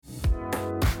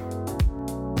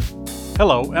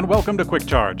Hello, and welcome to Quick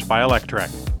Charge by Electrek.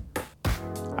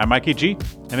 I'm Mikey G,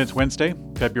 and it's Wednesday,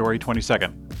 February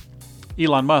 22nd.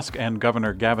 Elon Musk and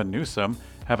Governor Gavin Newsom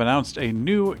have announced a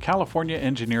new California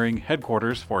engineering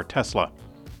headquarters for Tesla.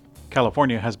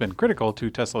 California has been critical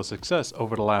to Tesla's success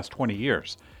over the last 20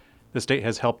 years. The state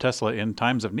has helped Tesla in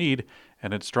times of need,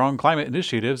 and its strong climate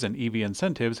initiatives and EV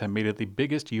incentives have made it the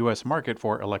biggest U.S. market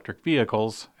for electric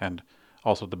vehicles, and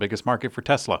also the biggest market for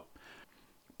Tesla.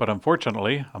 But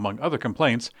unfortunately, among other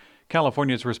complaints,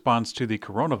 California's response to the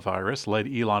coronavirus led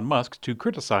Elon Musk to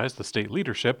criticize the state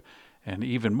leadership and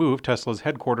even move Tesla's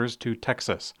headquarters to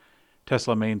Texas.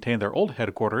 Tesla maintained their old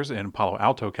headquarters in Palo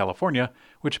Alto, California,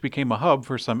 which became a hub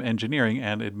for some engineering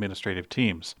and administrative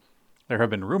teams. There have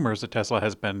been rumors that Tesla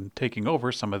has been taking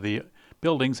over some of the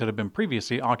buildings that had been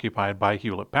previously occupied by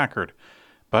Hewlett-Packard.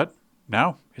 But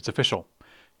now it's official.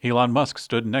 Elon Musk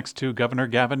stood next to Governor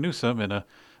Gavin Newsom in a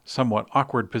somewhat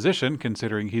awkward position,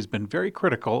 considering he's been very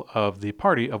critical of the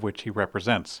party of which he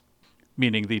represents,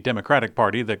 meaning the Democratic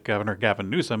Party that Governor Gavin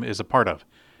Newsom is a part of.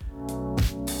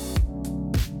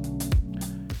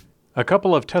 A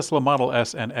couple of Tesla Model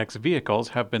S and X vehicles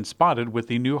have been spotted with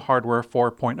the new Hardware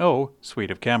 4.0 suite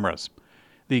of cameras.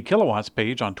 The Kilowatts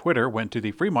page on Twitter went to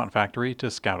the Fremont factory to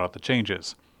scout out the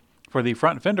changes. For the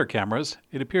front fender cameras,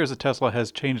 it appears that Tesla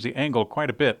has changed the angle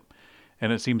quite a bit,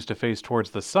 and it seems to face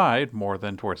towards the side more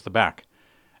than towards the back.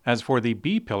 As for the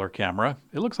B-pillar camera,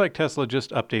 it looks like Tesla just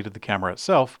updated the camera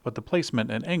itself, but the placement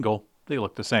and angle, they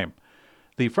look the same.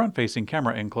 The front-facing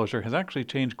camera enclosure has actually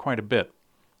changed quite a bit.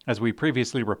 As we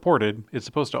previously reported, it's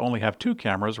supposed to only have 2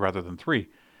 cameras rather than 3,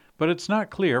 but it's not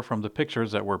clear from the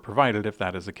pictures that were provided if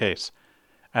that is the case.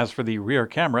 As for the rear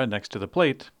camera next to the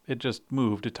plate, it just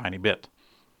moved a tiny bit.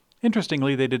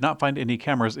 Interestingly, they did not find any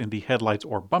cameras in the headlights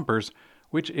or bumpers,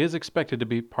 which is expected to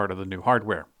be part of the new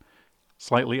hardware.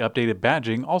 Slightly updated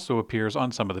badging also appears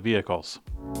on some of the vehicles.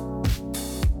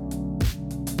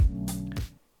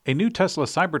 A new Tesla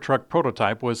Cybertruck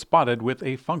prototype was spotted with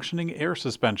a functioning air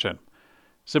suspension.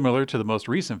 Similar to the most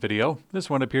recent video, this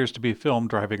one appears to be filmed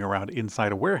driving around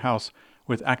inside a warehouse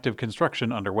with active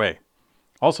construction underway.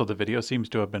 Also, the video seems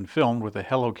to have been filmed with a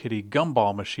Hello Kitty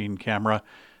gumball machine camera,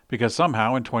 because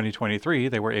somehow in 2023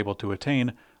 they were able to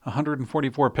attain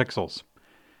 144 pixels.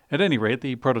 At any rate,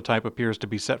 the prototype appears to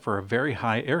be set for a very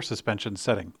high air suspension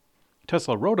setting.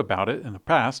 Tesla wrote about it in the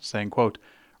past, saying, quote,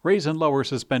 "Raise and lower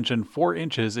suspension 4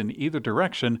 inches in either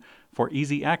direction for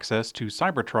easy access to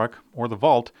Cybertruck or the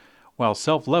Vault, while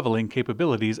self-leveling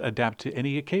capabilities adapt to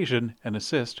any occasion and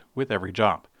assist with every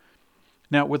job."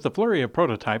 Now, with the flurry of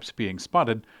prototypes being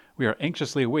spotted, we are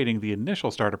anxiously awaiting the initial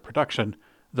start of production,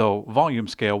 though volume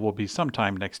scale will be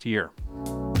sometime next year.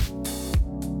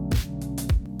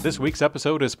 This week's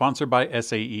episode is sponsored by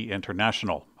SAE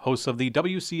International, hosts of the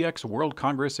WCX World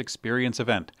Congress Experience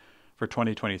event. For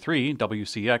 2023,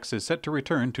 WCX is set to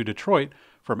return to Detroit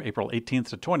from April 18th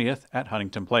to 20th at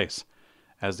Huntington Place.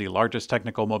 As the largest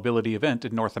technical mobility event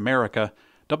in North America,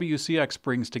 WCX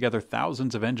brings together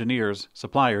thousands of engineers,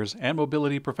 suppliers, and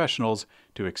mobility professionals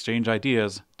to exchange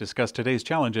ideas, discuss today's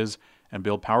challenges, and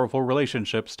build powerful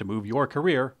relationships to move your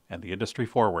career and the industry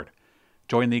forward.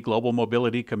 Join the global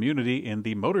mobility community in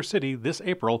the Motor City this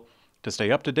April to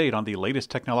stay up to date on the latest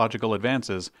technological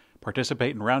advances,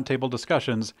 participate in roundtable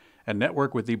discussions, and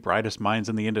network with the brightest minds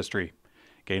in the industry.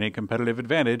 Gain a competitive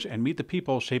advantage and meet the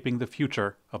people shaping the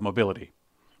future of mobility.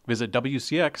 Visit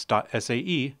wcx.sae.org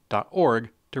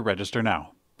to register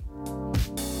now.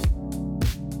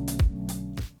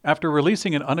 After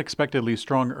releasing an unexpectedly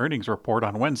strong earnings report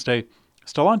on Wednesday,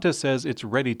 Stellantis says it's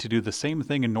ready to do the same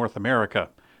thing in North America,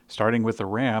 starting with the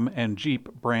Ram and Jeep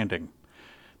branding.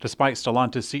 Despite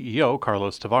Stellantis CEO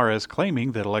Carlos Tavares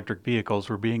claiming that electric vehicles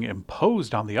were being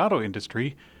imposed on the auto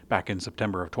industry back in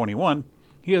September of 21,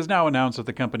 he has now announced that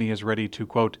the company is ready to,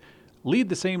 quote, lead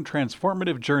the same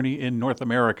transformative journey in North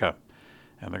America.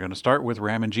 And they're going to start with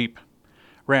Ram and Jeep.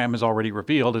 Ram has already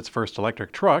revealed its first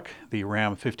electric truck, the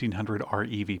Ram 1500R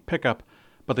EV pickup,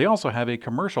 but they also have a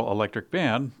commercial electric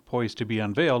van poised to be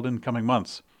unveiled in coming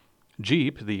months.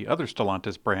 Jeep, the other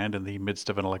Stellantis brand in the midst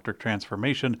of an electric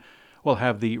transformation, will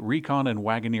have the Recon and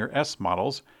Wagoneer S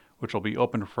models, which will be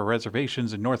open for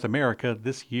reservations in North America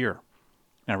this year.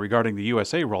 Now, regarding the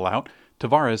USA rollout,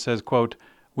 Tavares says, quote,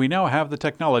 "We now have the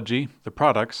technology, the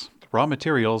products, the raw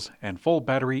materials, and full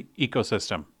battery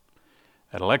ecosystem."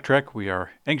 At Electrek, we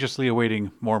are anxiously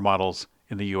awaiting more models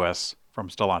in the US from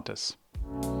Stellantis.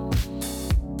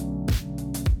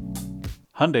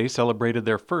 Hyundai celebrated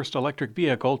their first electric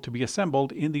vehicle to be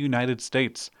assembled in the United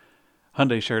States.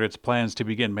 Hyundai shared its plans to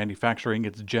begin manufacturing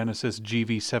its Genesis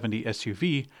GV70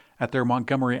 SUV at their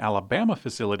Montgomery, Alabama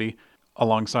facility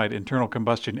alongside internal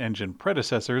combustion engine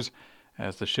predecessors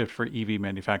as the shift for EV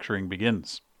manufacturing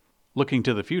begins. Looking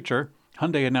to the future,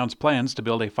 Hyundai announced plans to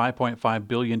build a $5.5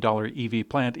 billion EV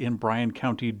plant in Bryan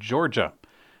County, Georgia.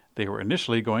 They were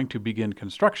initially going to begin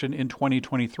construction in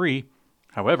 2023.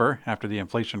 However, after the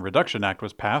Inflation Reduction Act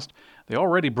was passed, they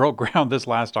already broke ground this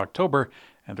last October,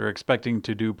 and they're expecting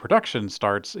to do production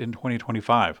starts in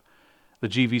 2025. The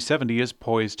GV70 is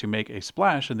poised to make a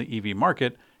splash in the EV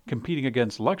market, competing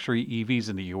against luxury EVs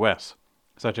in the US,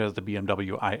 such as the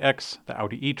BMW iX, the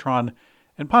Audi e-tron,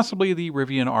 and possibly the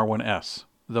Rivian R1S,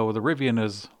 though the Rivian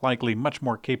is likely much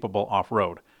more capable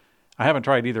off-road. I haven't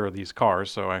tried either of these cars,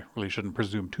 so I really shouldn't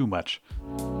presume too much.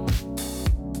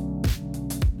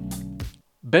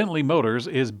 Bentley Motors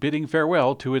is bidding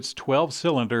farewell to its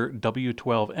 12-cylinder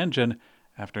W12 engine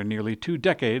after nearly 2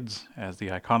 decades as the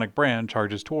iconic brand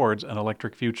charges towards an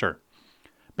electric future.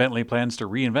 Bentley plans to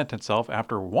reinvent itself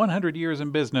after 100 years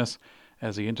in business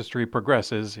as the industry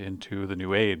progresses into the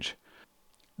new age.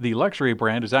 The luxury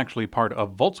brand is actually part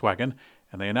of Volkswagen,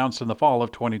 and they announced in the fall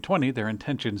of 2020 their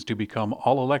intentions to become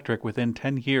all-electric within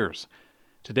 10 years.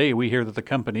 Today we hear that the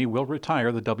company will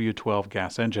retire the W12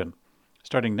 gas engine.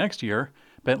 Starting next year,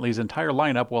 Bentley's entire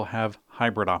lineup will have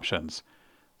hybrid options.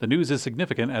 The news is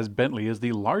significant as Bentley is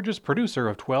the largest producer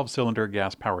of 12-cylinder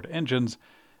gas-powered engines,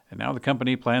 and now the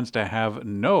company plans to have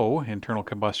no internal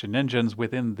combustion engines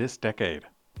within this decade.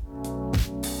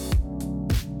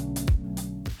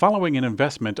 Following an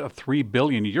investment of 3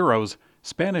 billion euros,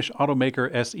 Spanish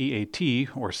automaker SEAT,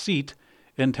 or SEAT,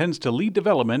 intends to lead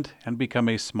development and become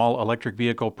a small electric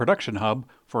vehicle production hub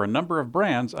for a number of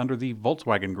brands under the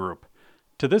Volkswagen Group.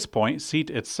 To this point, SEAT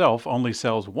itself only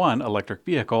sells one electric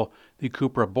vehicle, the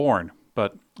Cupra Born,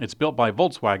 but it's built by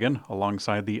Volkswagen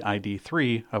alongside the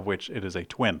ID.3, of which it is a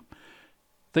twin.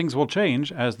 Things will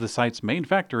change as the site's main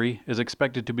factory is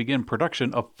expected to begin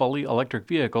production of fully electric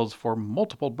vehicles for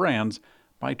multiple brands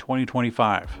by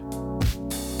 2025.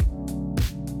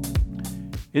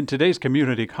 In today's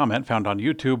community comment found on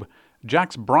YouTube,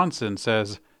 Jax Bronson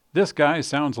says, "This guy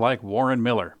sounds like Warren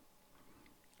Miller."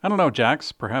 I don't know,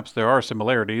 Jax. Perhaps there are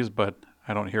similarities, but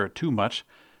I don't hear it too much.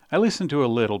 I listened to a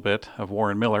little bit of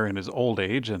Warren Miller in his old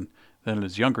age and then in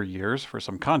his younger years for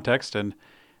some context, and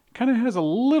kind of has a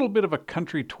little bit of a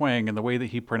country twang in the way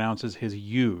that he pronounces his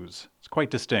U's. It's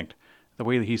quite distinct. The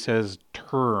way that he says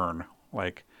turn,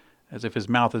 like as if his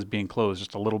mouth is being closed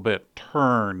just a little bit.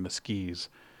 Turn the skis.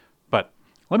 But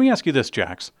let me ask you this,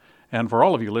 Jax, and for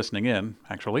all of you listening in,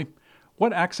 actually,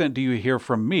 what accent do you hear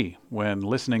from me when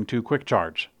listening to Quick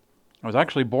Charge? I was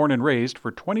actually born and raised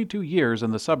for 22 years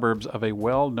in the suburbs of a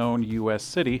well-known U.S.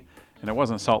 city, and it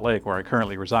wasn't Salt Lake where I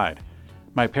currently reside.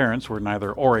 My parents were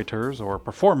neither orators or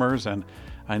performers, and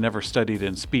I never studied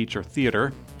in speech or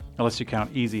theater, unless you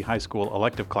count easy high school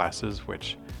elective classes,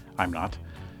 which I'm not.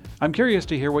 I'm curious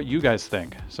to hear what you guys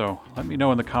think, so let me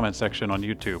know in the comment section on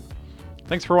YouTube.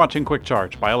 Thanks for watching Quick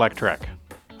Charge by Electrek.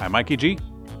 I'm Mikey G,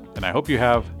 and I hope you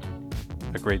have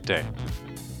a great day.